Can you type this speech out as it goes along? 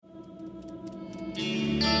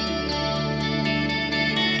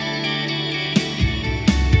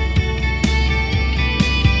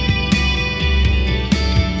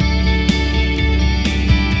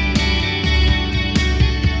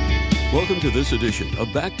to this edition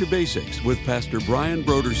of Back to Basics with Pastor Brian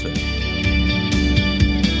Brodersen.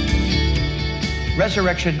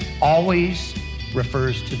 Resurrection always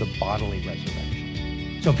refers to the bodily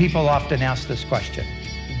resurrection. So people often ask this question: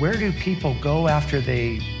 where do people go after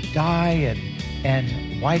they die,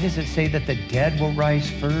 and why does it say that the dead will rise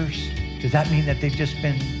first? Does that mean that they've just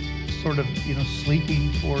been sort of,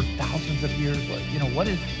 sleeping for thousands of years? What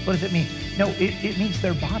does it mean? No, it means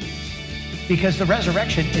their bodies, because the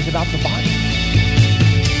resurrection is about the body.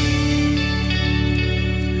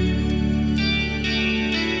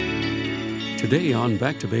 Today on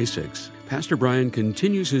Back to Basics, Pastor Brian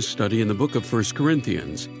continues his study in the book of 1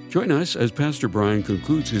 Corinthians. Join us as Pastor Brian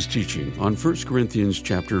concludes his teaching on 1 Corinthians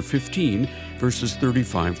chapter 15, verses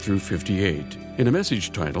 35 through 58, in a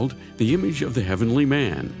message titled, The Image of the Heavenly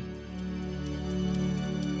Man.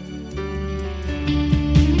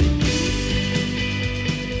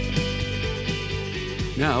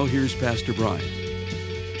 Now, here's Pastor Brian.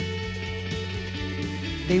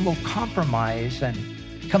 They will compromise and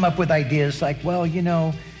come up with ideas like,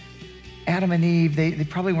 Adam and Eve, they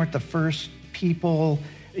probably weren't the first people.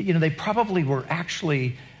 They probably were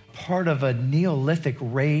actually part of a Neolithic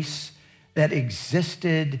race that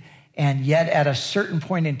existed, and yet at a certain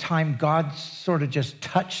point in time, God sort of just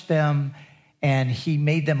touched them, and he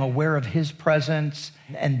made them aware of his presence,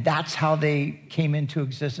 and that's how they came into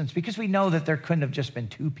existence, because we know that there couldn't have just been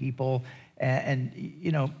two people.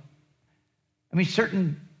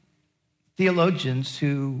 Certain theologians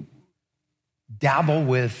who dabble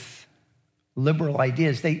with liberal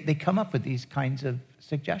ideas, they come up with these kinds of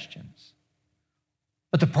suggestions.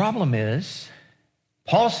 But the problem is,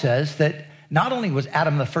 Paul says that not only was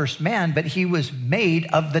Adam the first man, but he was made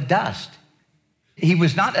of the dust. He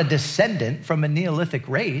was not a descendant from a Neolithic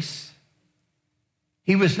race.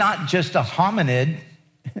 He was not just a hominid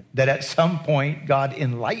that at some point God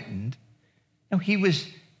enlightened. No, he was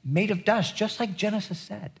made of dust, just like Genesis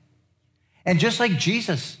said, and just like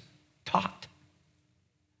Jesus taught.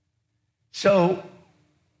 So,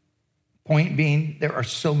 point being, there are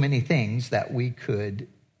so many things that we could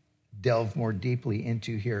delve more deeply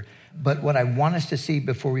into here. But what I want us to see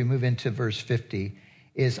before we move into verse 50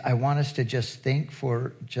 is I want us to just think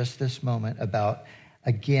for just this moment about,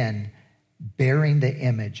 again, bearing the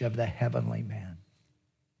image of the heavenly man.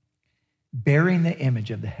 Bearing the image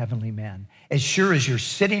of the heavenly man. As sure as you're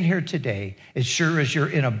sitting here today, as sure as you're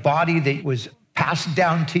in a body that was passed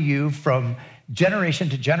down to you from generation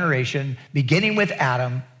to generation, beginning with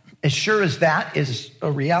Adam, as sure as that is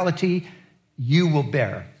a reality, you will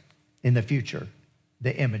bear in the future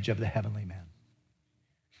the image of the heavenly man.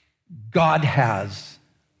 God has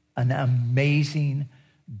an amazing,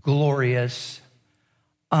 glorious,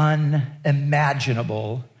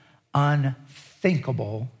 unimaginable,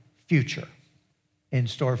 unthinkable future in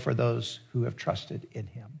store for those who have trusted in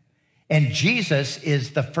him. And Jesus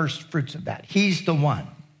is the first fruits of that. He's the one.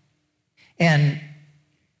 And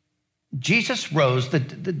Jesus rose. The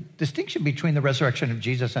distinction between the resurrection of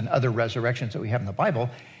Jesus and other resurrections that we have in the Bible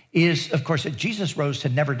is, of course, that Jesus rose to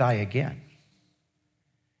never die again.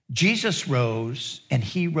 Jesus rose, and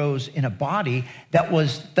he rose in a body that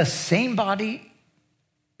was the same body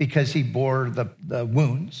because he bore the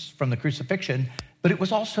wounds from the crucifixion, but it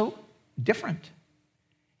was also different.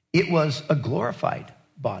 It was a glorified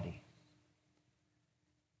body.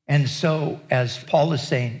 And so, as Paul is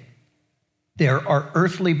saying, there are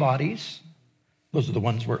earthly bodies. Those are the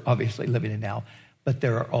ones we're obviously living in now, but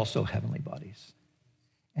there are also heavenly bodies.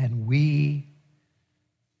 And we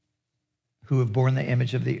who have borne the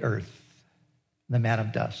image of the earth, the man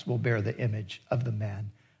of dust, will bear the image of the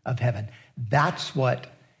man of heaven. That's what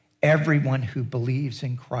everyone who believes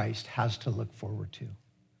in Christ has to look forward to.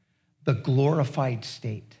 The glorified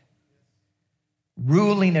state,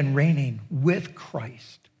 ruling and reigning with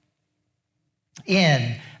Christ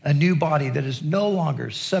in a new body that is no longer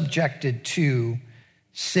subjected to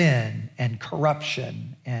sin and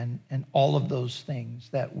corruption and all of those things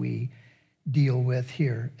that we deal with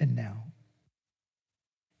here and now.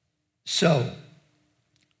 So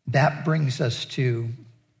that brings us to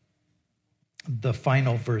the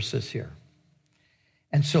final verses here.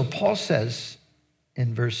 And so Paul says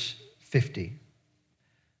in verse 50,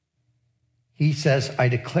 he says, I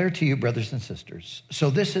declare to you, brothers and sisters. So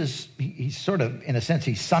this is, he's sort of, in a sense,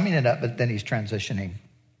 he's summing it up, but then he's transitioning.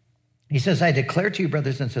 He says, I declare to you,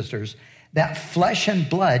 brothers and sisters, that flesh and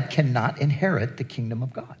blood cannot inherit the kingdom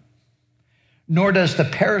of God, nor does the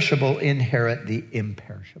perishable inherit the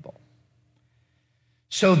imperishable.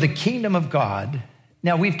 So the kingdom of God,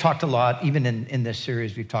 now we've talked a lot, even in this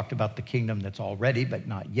series, we've talked about the kingdom that's already, but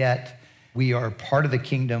not yet. We are part of the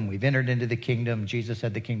kingdom. We've entered into the kingdom. Jesus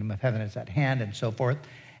said the kingdom of heaven is at hand and so forth.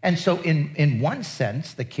 And so in one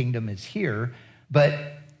sense, the kingdom is here, but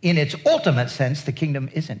in its ultimate sense, the kingdom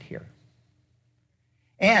isn't here.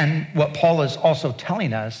 And what Paul is also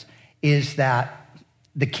telling us is that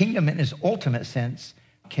the kingdom in its ultimate sense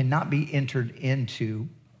cannot be entered into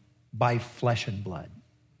by flesh and blood.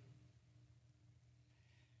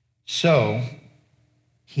 So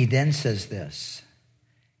he then says this.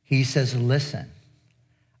 He says, listen,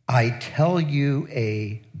 I tell you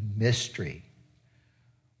a mystery.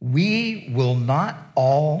 We will not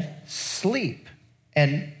all sleep.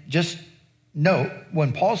 And just note,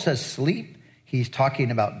 when Paul says sleep, he's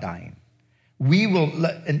talking about dying.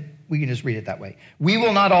 And we can just read it that way. We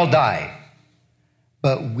will not all die,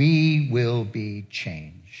 but we will be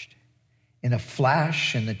changed. In a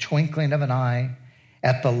flash, in the twinkling of an eye,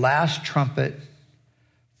 at the last trumpet,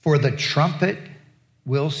 for the trumpet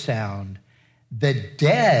will sound, the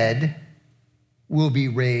dead will be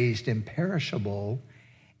raised imperishable,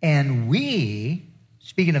 and we,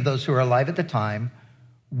 speaking of those who are alive at the time,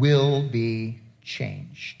 will be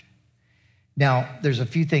changed. Now, there's a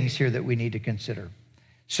few things here that we need to consider.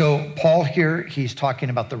 So Paul here, he's talking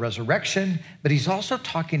about the resurrection, but he's also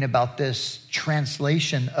talking about this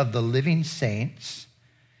translation of the living saints.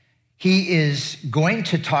 He is going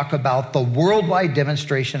to talk about the worldwide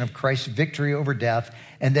demonstration of Christ's victory over death.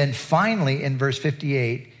 And then finally, in verse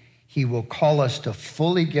 58, he will call us to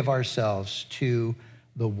fully give ourselves to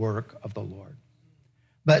the work of the Lord.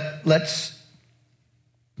 But let's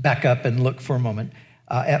back up and look for a moment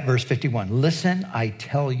at verse 51. Listen, I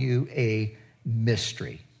tell you a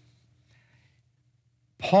mystery.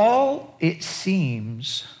 Paul, it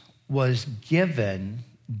seems, was given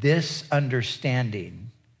this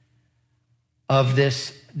understanding of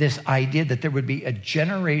this idea that there would be a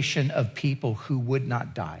generation of people who would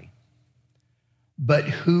not die, but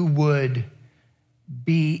who would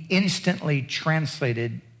be instantly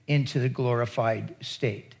translated into the glorified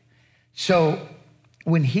state. So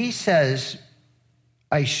when he says,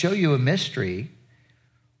 I show you a mystery,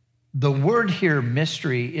 the word here,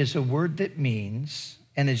 mystery, is a word that means,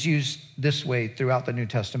 and is used this way throughout the New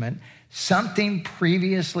Testament, something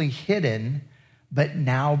previously hidden, but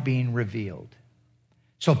now being revealed.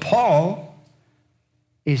 So Paul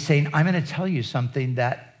is saying, I'm going to tell you something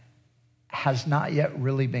that has not yet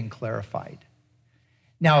really been clarified.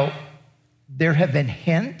 Now, there have been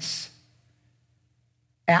hints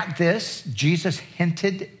at this. Jesus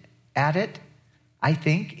hinted at it, I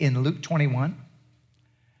think, in Luke 21.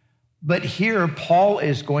 But here, Paul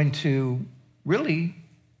is going to really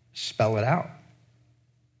spell it out.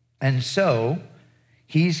 And so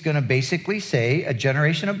he's going to basically say a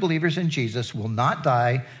generation of believers in Jesus will not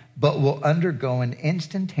die, but will undergo an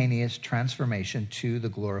instantaneous transformation to the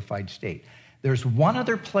glorified state. There's one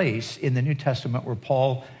other place in the New Testament where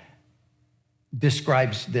Paul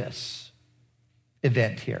describes this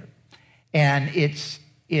event here. And it's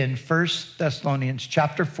in 1 Thessalonians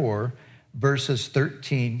chapter 4, verses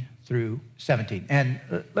 13 through 17. And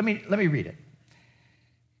let me read it.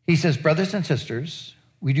 He says, brothers and sisters,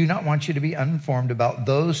 we do not want you to be uninformed about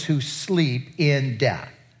those who sleep in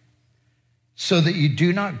death, so that you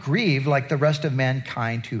do not grieve like the rest of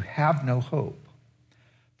mankind who have no hope.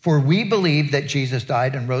 For we believe that Jesus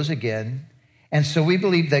died and rose again, and so we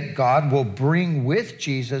believe that God will bring with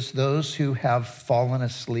Jesus those who have fallen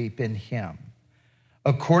asleep in him.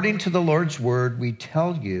 According to the Lord's word, we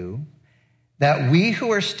tell you that we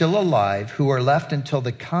who are still alive, who are left until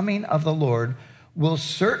the coming of the Lord, will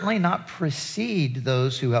certainly not precede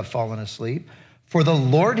those who have fallen asleep. For the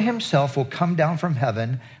Lord himself will come down from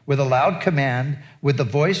heaven with a loud command, with the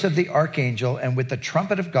voice of the archangel, and with the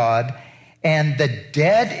trumpet of God, and the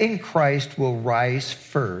dead in Christ will rise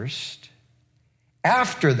first.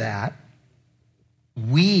 After that,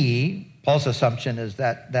 Paul's assumption is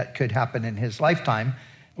that that could happen in his lifetime,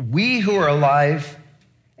 we who are alive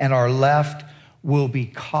and are left will be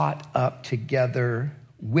caught up together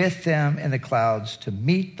with them in the clouds to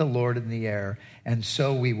meet the Lord in the air, and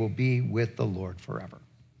so we will be with the Lord forever.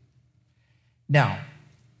 Now,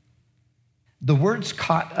 the words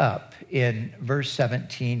caught up in verse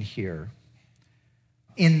 17 here,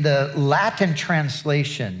 in the Latin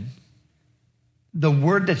translation, the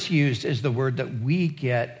word that's used is the word that we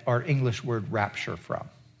get our English word rapture from.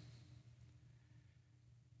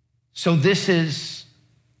 So this is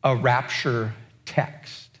a rapture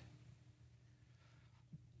text.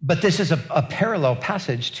 But this is a parallel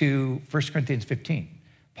passage to 1 Corinthians 15.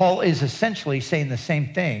 Paul is essentially saying the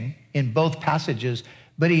same thing in both passages,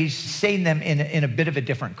 but he's saying them in a bit of a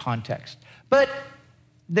different context. But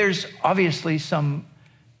there's obviously some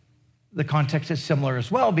the context is similar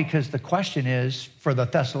as well, because the question is, for the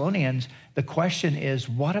Thessalonians, the question is,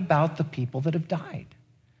 what about the people that have died?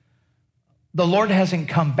 The Lord hasn't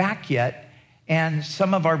come back yet, and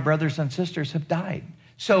some of our brothers and sisters have died.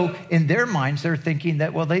 So in their minds, they're thinking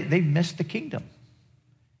that, well, they've missed the kingdom.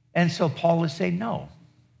 And so Paul is saying, no,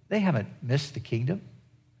 they haven't missed the kingdom.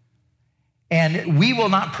 And we will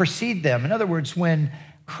not precede them. In other words, when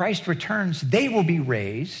Christ returns, they will be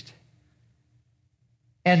raised.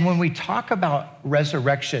 And when we talk about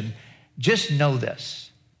resurrection, just know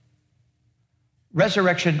this.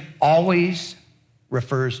 Resurrection always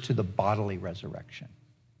refers to the bodily resurrection.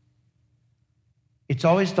 It's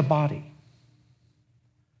always the body.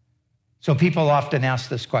 So people often ask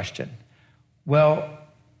this question. Well,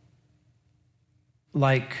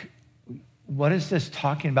 like, what is this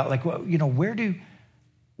talking about? Like, where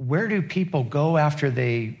do people go after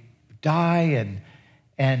they die?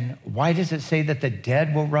 And why does it say that the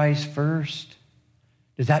dead will rise first?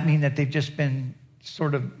 Does that mean that they've just been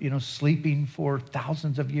sort of, sleeping for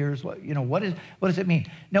thousands of years? What does it mean?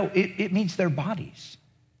 No, it means their bodies.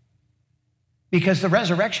 Because the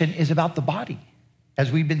resurrection is about the body,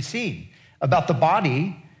 as we've been seeing. About the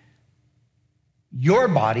body, your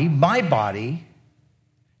body, my body,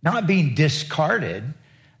 not being discarded,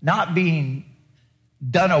 not being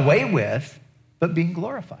done away with, but being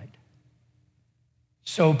glorified.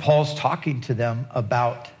 So Paul's talking to them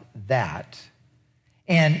about that.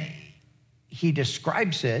 And he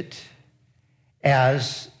describes it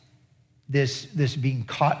as this being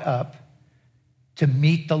caught up to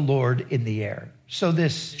meet the Lord in the air. So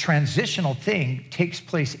this transitional thing takes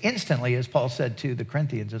place instantly, as Paul said to the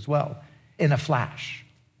Corinthians as well, in a flash,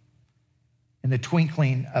 in the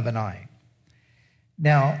twinkling of an eye.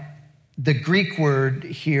 Now, the Greek word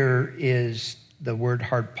here is the word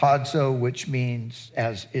harpazo, which means,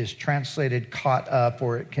 as is translated, caught up,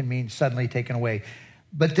 or it can mean suddenly taken away.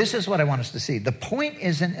 But this is what I want us to see. The point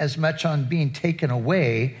isn't as much on being taken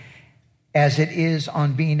away as it is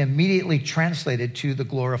on being immediately translated to the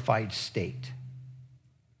glorified state.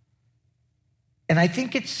 And I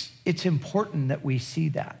think it's important that we see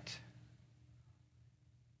that.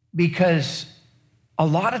 Because a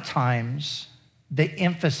lot of times the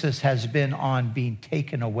emphasis has been on being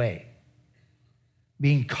taken away,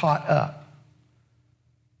 being caught up,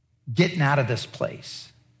 getting out of this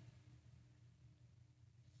place.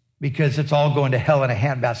 Because it's all going to hell in a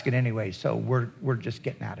handbasket anyway, so we're just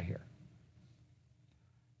getting out of here.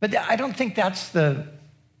 But I don't think that's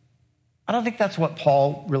what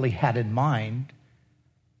Paul really had in mind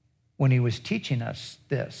when he was teaching us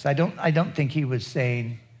this. I don't think he was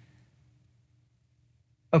saying,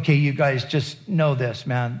 okay, you guys just know this,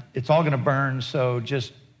 man. It's all going to burn, so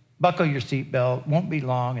just buckle your seatbelt. Won't be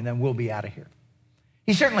long, and then we'll be out of here.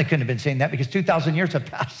 He certainly couldn't have been saying that because 2,000 years have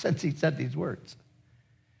passed since he said these words.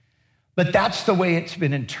 But that's the way it's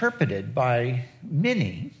been interpreted by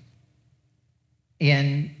many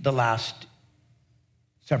in the last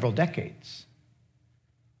several decades.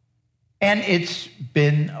 And it's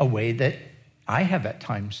been a way that I have at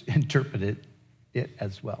times interpreted it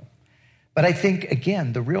as well. But I think,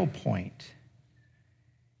 again, the real point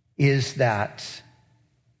is that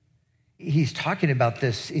he's talking about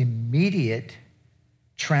this immediate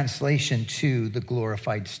translation to the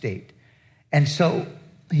glorified state. And so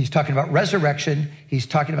he's talking about resurrection. He's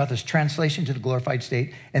talking about this translation to the glorified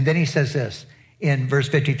state. And then he says this in verse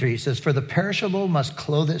 53. He says, "For the perishable must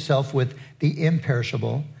clothe itself with the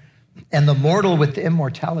imperishable, and the mortal with the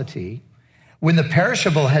immortality. When the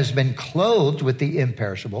perishable has been clothed with the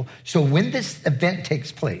imperishable," so when this event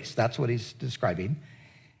takes place, that's what he's describing,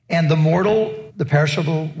 "and the mortal, the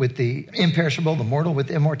perishable with the imperishable, the mortal with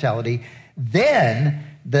immortality, then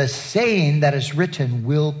the saying that is written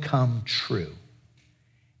will come true.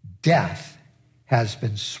 Death has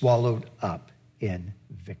been swallowed up in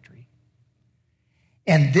victory."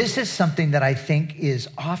 And this is something that I think is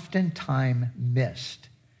oftentimes missed.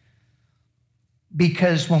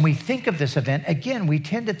 Because when we think of this event, again, we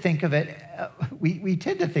tend to think of it, we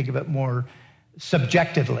tend to think of it more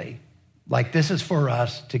subjectively. Like this is for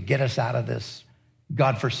us to get us out of this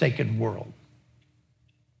God-forsaken world.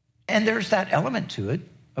 And there's that element to it,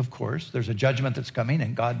 of course. There's a judgment that's coming,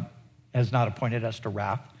 and God has not appointed us to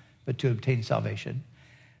wrath, but to obtain salvation.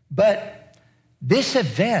 But this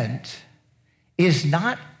event is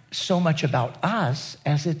not so much about us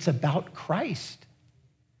as it's about Christ.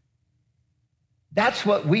 That's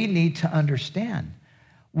what we need to understand.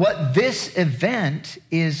 What this event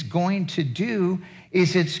is going to do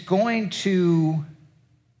is it's going to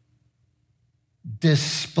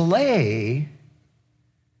display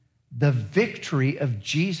the victory of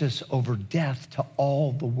Jesus over death to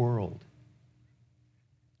all the world.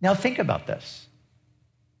 Now think about this.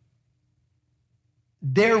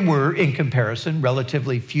 There were, in comparison,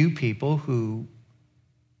 relatively few people who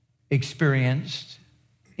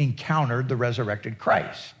encountered the resurrected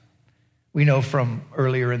Christ. We know from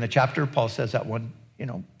earlier in the chapter, Paul says that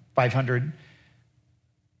 500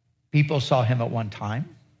 people saw him at one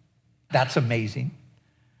time. That's amazing.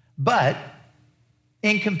 But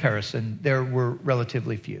in comparison, there were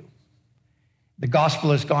relatively few. The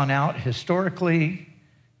gospel has gone out historically.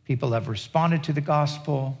 People have responded to the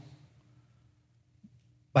gospel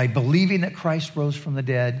by believing that Christ rose from the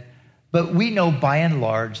dead. But we know by and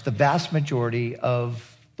large, the vast majority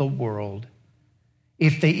of the world,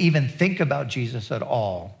 if they even think about Jesus at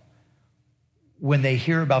all, when they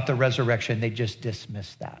hear about the resurrection, they just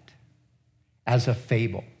dismiss that as a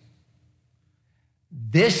fable.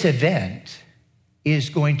 This event is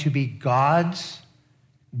going to be God's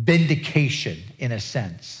vindication, in a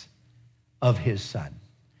sense, of his Son.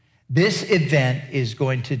 This event is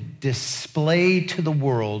going to display to the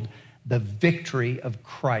world the victory of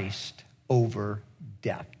Christ over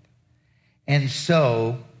death. And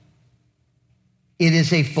so it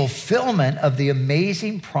is a fulfillment of the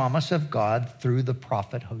amazing promise of God through the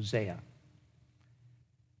prophet Hosea.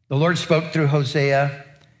 The Lord spoke through Hosea,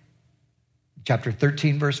 chapter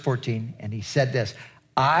 13, verse 14, and he said this,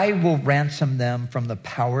 I will ransom them from the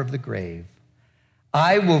power of the grave.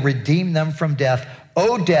 I will redeem them from death.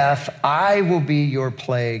 O death, I will be your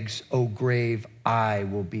plagues. O grave, I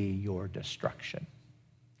will be your destruction.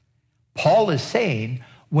 Paul is saying,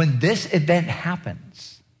 when this event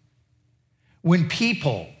happens, when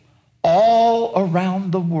people all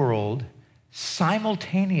around the world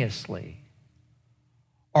simultaneously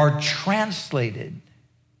are translated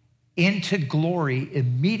into glory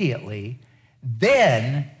immediately,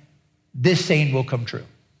 then this saying will come true.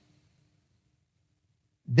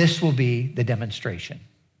 This will be the demonstration.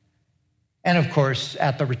 And of course,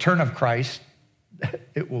 at the return of Christ,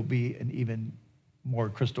 it will be an even more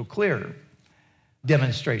crystal clear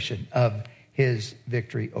demonstration of his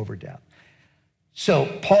victory over death. So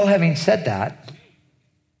Paul, having said that,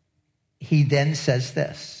 he then says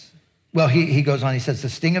this. Well, he goes on, he says, the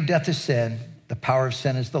sting of death is sin, the power of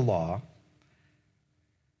sin is the law.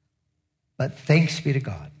 But thanks be to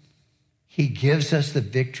God. He gives us the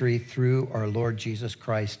victory through our Lord Jesus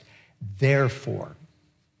Christ. Therefore.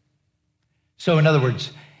 So in other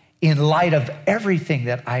words, in light of everything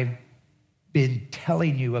that I've been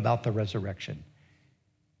telling you about the resurrection,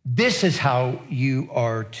 this is how you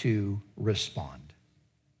are to respond.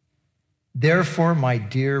 Therefore, my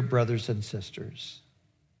dear brothers and sisters.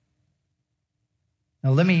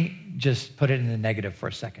 Now let me just put it in the negative for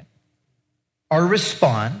a second. Our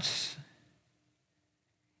response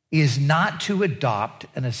is not to adopt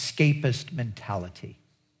an escapist mentality.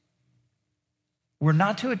 We're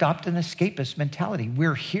not to adopt an escapist mentality.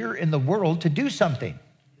 We're here in the world to do something.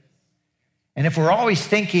 And if we're always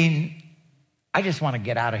thinking, I just want to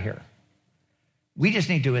get out of here, we just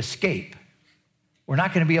need to escape, we're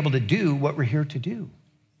not going to be able to do what we're here to do.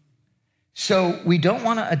 So we don't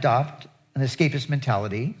want to adopt an escapist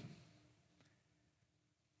mentality,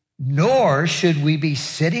 nor should we be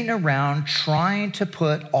sitting around trying to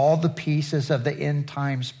put all the pieces of the end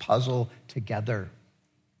times puzzle together.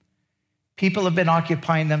 People have been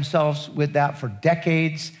occupying themselves with that for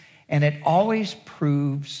decades, and it always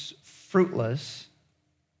proves fruitless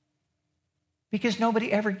because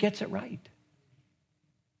nobody ever gets it right.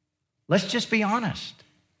 Let's just be honest.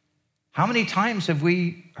 How many times have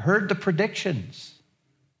we heard the predictions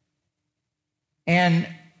and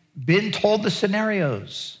been told the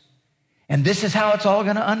scenarios? And this is how it's all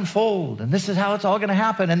going to unfold. And this is how it's all going to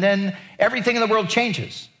happen. And then everything in the world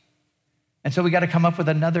changes. And so we got to come up with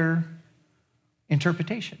another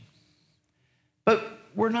interpretation. But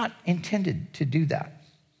we're not intended to do that.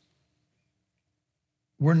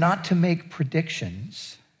 We're not to make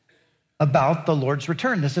predictions about the Lord's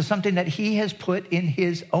return. This is something that he has put in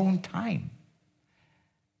his own time.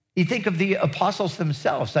 You think of the apostles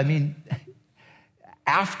themselves. I mean,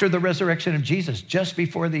 after the resurrection of Jesus, just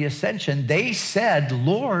before the ascension, they said,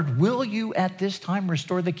 Lord, will you at this time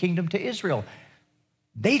restore the kingdom to Israel?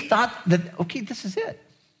 They thought that, okay, this is it.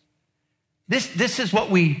 This is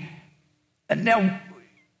what we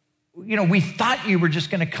thought you were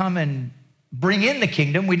just going to come and bring in the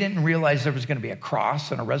kingdom. We didn't realize there was going to be a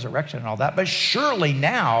cross and a resurrection and all that. But surely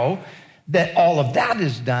now that all of that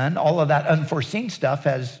is done, all of that unforeseen stuff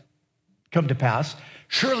has come to pass,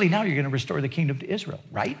 surely now you're going to restore the kingdom to Israel,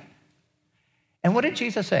 right? And what did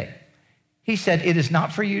Jesus say? He said, it is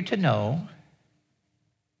not for you to know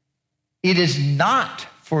It is not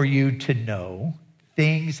for you to know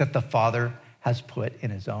things that the Father has put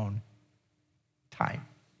in his own time.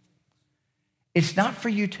 It's not for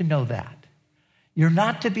you to know that. You're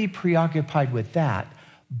not to be preoccupied with that,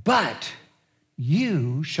 but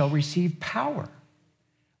you shall receive power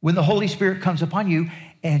when the Holy Spirit comes upon you,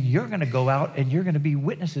 and you're going to go out and you're going to be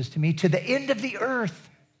witnesses to me to the end of the earth.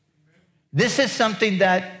 This is something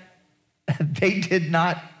that they did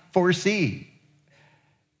not foresee.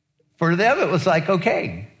 For them, it was like,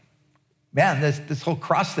 okay, man, this whole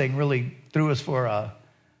cross thing really threw us for a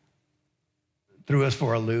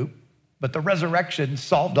loop. But the resurrection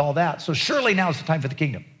solved all that. So surely now is the time for the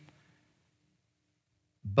kingdom.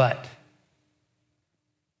 But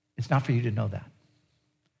it's not for you to know that.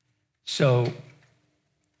 So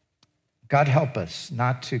God help us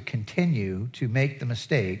not to continue to make the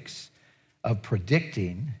mistakes of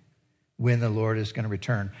predicting when the Lord is going to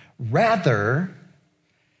return. Rather,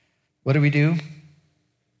 what do?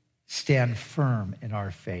 Stand firm in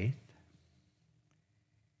our faith.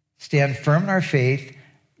 Stand firm in our faith,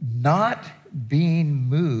 not being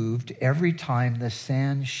moved every time the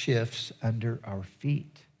sand shifts under our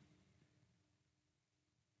feet.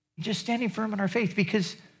 Just standing firm in our faith,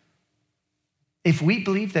 because if we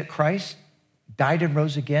believe that Christ died and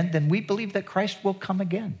rose again, then we believe that Christ will come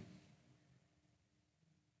again.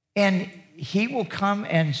 And he will come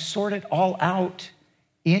and sort it all out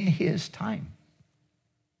in his time.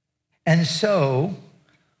 And so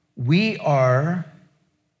we are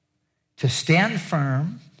to stand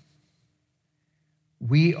firm.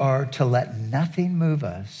 We are to let nothing move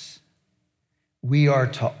us. We are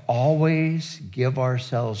to always give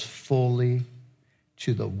ourselves fully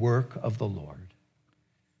to the work of the Lord.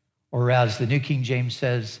 Or as the New King James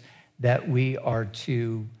says, that we are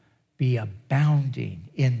to be abounding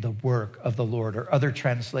in the work of the Lord. Or other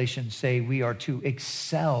translations say we are to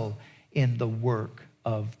excel in the work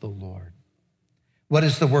of the Lord. What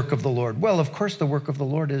is the work of the Lord? Well, of course, the work of the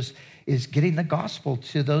Lord is getting the gospel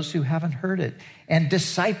to those who haven't heard it. And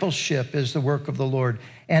discipleship is the work of the Lord.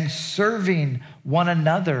 And serving one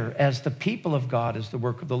another as the people of God is the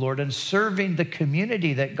work of the Lord. And serving the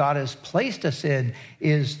community that God has placed us in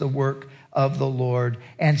is the work of the Lord.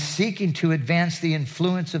 And seeking to advance the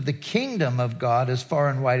influence of the kingdom of God as far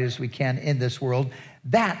and wide as we can in this world,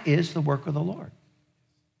 that is the work of the Lord.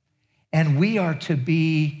 And we are to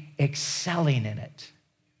be excelling in it.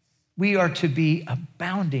 We are to be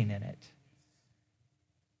abounding in it.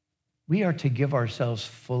 We are to give ourselves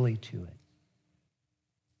fully to it.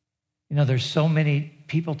 You know, there's so many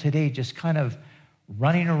people today just kind of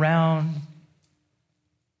running around,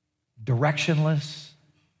 directionless.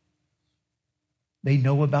 They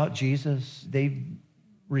know about Jesus. They've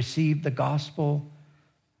received the gospel,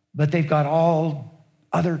 but they've got all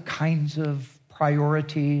other kinds of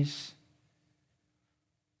priorities.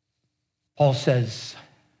 Paul says,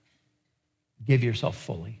 give yourself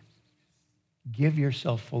fully. Give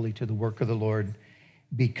yourself fully to the work of the Lord,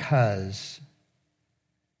 because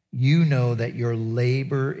you know that your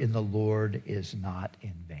labor in the Lord is not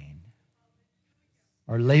in vain.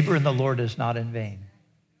 Our labor in the Lord is not in vain.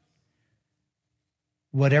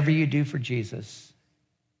 Whatever you do for Jesus,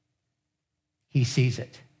 he sees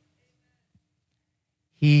it.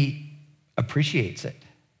 He appreciates it.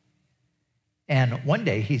 And one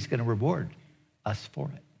day he's going to reward us for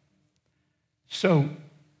it. So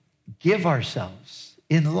give ourselves,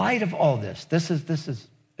 in light of all this, this is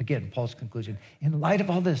again, Paul's conclusion. In light of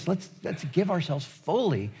all this, let's give ourselves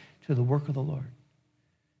fully to the work of the Lord.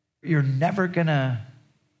 You're never going to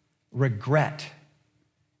regret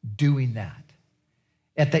doing that.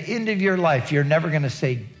 At the end of your life, you're never going to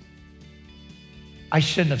say, I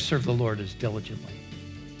shouldn't have served the Lord as diligently.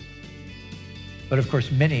 But of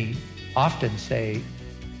course, many often say,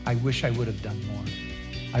 I wish I would have done more.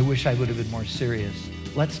 I wish I would have been more serious.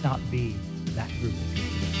 Let's not be that group of people.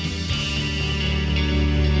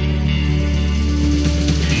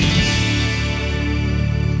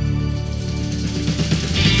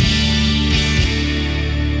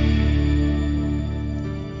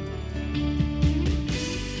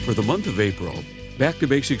 For the month of April, Back to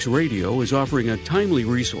Basics Radio is offering a timely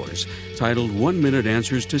resource titled 1 Minute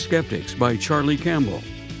Answers to Skeptics by Charlie Campbell.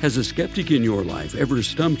 Has a skeptic in your life ever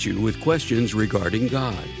stumped you with questions regarding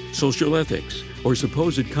God, social ethics, or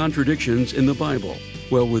supposed contradictions in the Bible?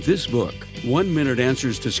 Well, with this book, 1 Minute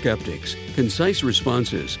Answers to Skeptics, concise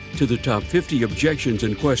responses to the top 50 objections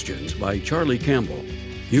and questions by Charlie Campbell,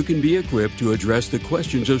 you can be equipped to address the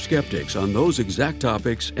questions of skeptics on those exact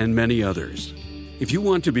topics and many others. If you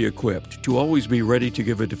want to be equipped to always be ready to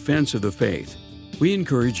give a defense of the faith, we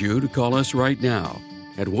encourage you to call us right now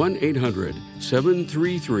at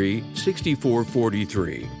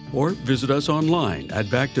 1-800-733-6443 or visit us online at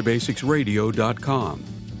backtobasicsradio.com.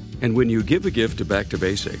 And when you give a gift to Back to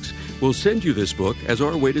Basics, we'll send you this book as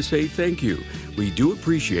our way to say thank you. We do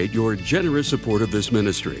appreciate your generous support of this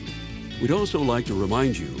ministry. We'd also like to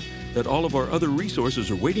remind you that all of our other resources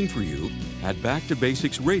are waiting for you at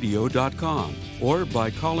backtobasicsradio.com or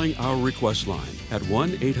by calling our request line at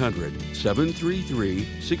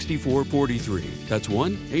 1-800-733-6443. That's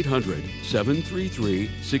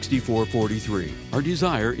 1-800-733-6443. Our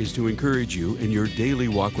desire is to encourage you in your daily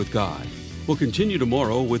walk with God. We'll continue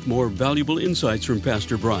tomorrow with more valuable insights from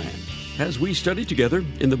Pastor Brian as we study together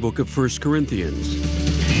in the book of 1 Corinthians.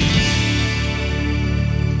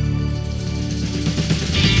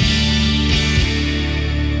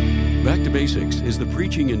 Back to Basics is the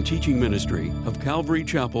preaching and teaching ministry of Calvary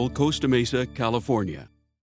Chapel, Costa Mesa, California.